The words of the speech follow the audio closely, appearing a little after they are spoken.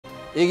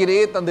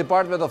Iginiit ng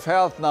Department of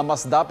Health na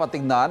mas dapat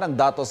tingnan ang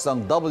datos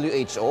ng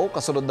WHO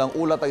kasunod ng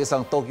ulat ng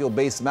isang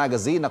Tokyo-based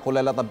magazine na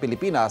kulelat ang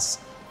Pilipinas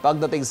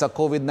pagdating sa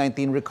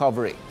COVID-19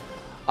 recovery.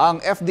 Ang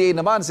FDA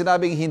naman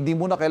sinabing hindi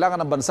muna kailangan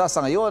ng bansa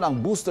sa ngayon ang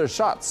booster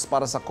shots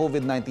para sa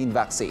COVID-19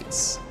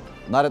 vaccines.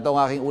 Narito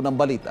ang aking unang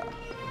balita.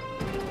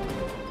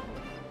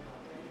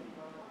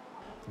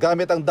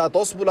 Gamit ang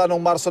datos mula noong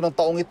Marso ng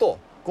taong ito,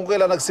 kung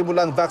kailan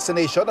nagsimula ang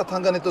vaccination at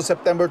hanggang nito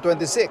September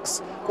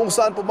 26, kung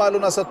saan pumalo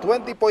na sa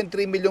 20.3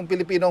 milyong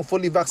Pilipinong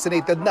fully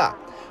vaccinated na.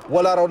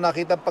 Wala raw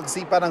nakita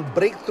pagsipa ng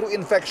breakthrough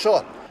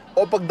infection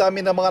o pagdami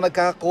ng mga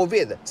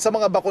nagkaka-COVID sa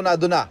mga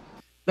bakunado na.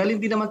 Dahil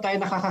hindi naman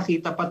tayo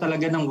nakakakita pa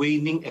talaga ng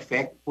waning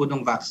effect po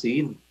ng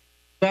vaccine.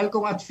 Dahil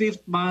kung at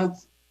 5th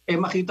month,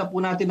 makita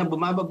po natin na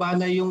bumababa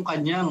na yung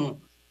kanyang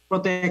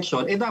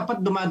protection,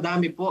 dapat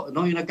dumadami po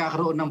yung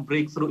nagkakaroon ng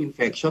breakthrough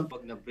infection.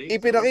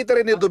 Ipinakita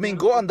rin ni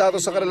Domingo ang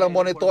datos sa kanilang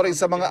monitoring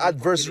sa mga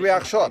adverse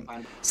reaction.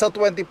 Sa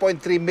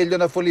 20.3 million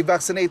na fully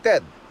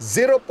vaccinated,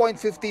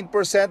 0.15%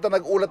 ang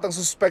nag-ulat ng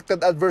suspected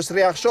adverse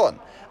reaction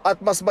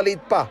at mas maliit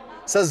pa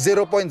sa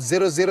 0.006%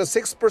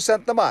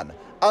 naman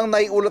ang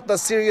naiulat na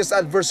serious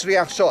adverse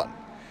reaction.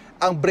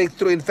 Ang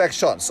breakthrough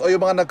infections o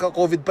yung mga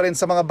nagka-COVID pa rin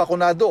sa mga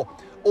bakunado,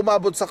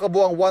 umabot sa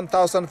kabuang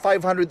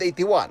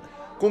 1,581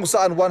 kung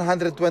saan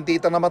 128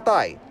 ang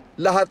namatay,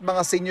 lahat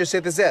mga senior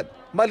citizen,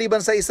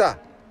 maliban sa isa.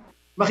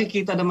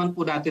 Makikita naman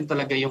po natin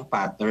talaga yung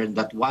pattern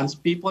that once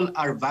people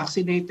are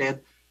vaccinated,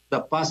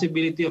 the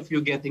possibility of you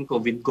getting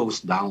COVID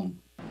goes down.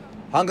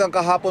 Hanggang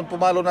kahapon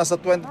pumalo na sa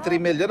 23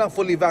 million ang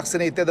fully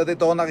vaccinated at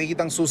ito ang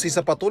nakikitang susi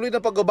sa patuloy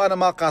na pagbaba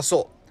ng mga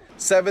kaso.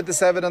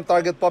 77 ang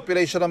target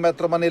population ng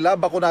Metro Manila,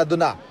 bakunado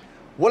na.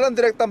 Walang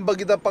direktang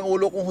bagid ang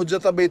Pangulo kung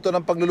hudyat ba ito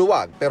ng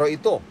pagluluwag, pero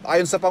ito,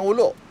 ayon sa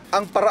Pangulo,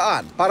 ang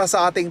paraan para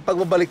sa ating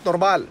pagbabalik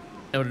normal.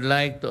 I would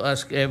like to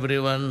ask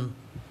everyone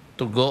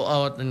to go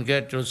out and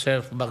get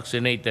yourself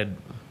vaccinated,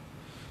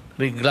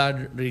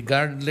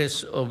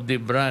 regardless of the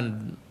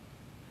brand.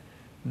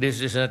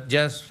 This is not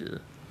just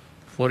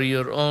for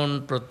your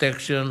own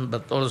protection,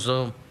 but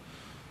also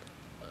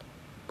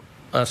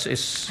as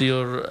is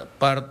your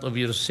part of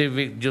your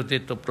civic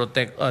duty to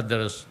protect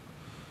others,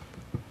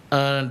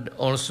 and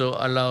also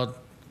allow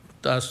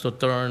us to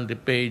turn the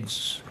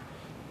page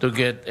to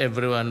get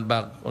everyone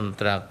back on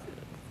track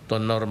to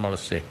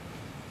normalcy.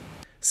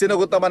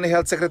 Sinagot naman ni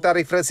Health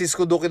Secretary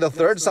Francisco Duque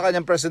III sa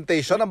kanyang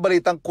presentation ang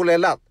balitang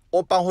kulelat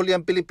o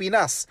panghuliang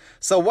Pilipinas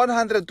sa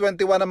 121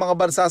 ng mga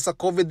bansa sa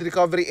COVID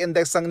Recovery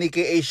Index ng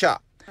Nikkei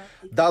Asia.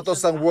 Datos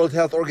ng World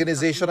Health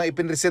Organization ang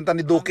ipinresenta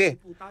ni Duque.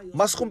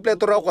 Mas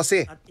kumpleto raw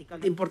kasi.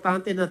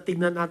 Importante na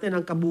tignan natin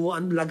ang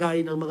kabuuan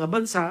lagay ng mga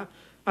bansa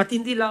at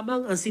hindi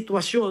lamang ang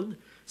sitwasyon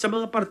sa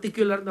mga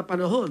particular na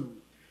panahon.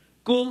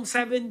 Kung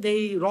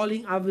 7-day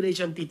rolling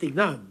average ang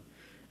titignan,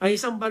 ay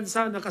isang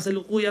bansa na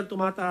kasalukuyan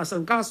tumataas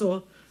ang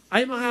kaso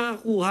ay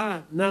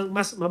makakakuha ng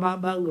mas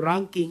mababang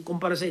ranking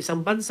kumpara sa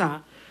isang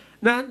bansa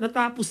na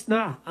natapos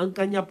na ang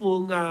kanya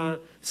pong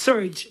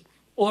surge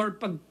or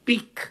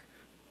pag-peak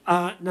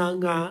ng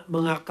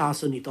mga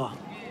kaso nito.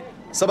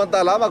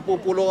 Samantala,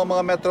 magpupulong ang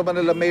mga Metro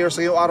Manila Mayor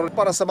sa ngayong araw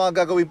para sa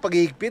mga gagawing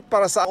paghihigpit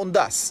para sa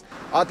undas.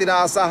 At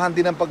inaasahan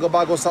din ang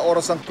pagbabago sa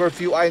oras ng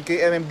curfew ayon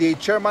kay MMDA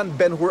Chairman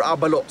Benhur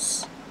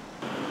Abalos.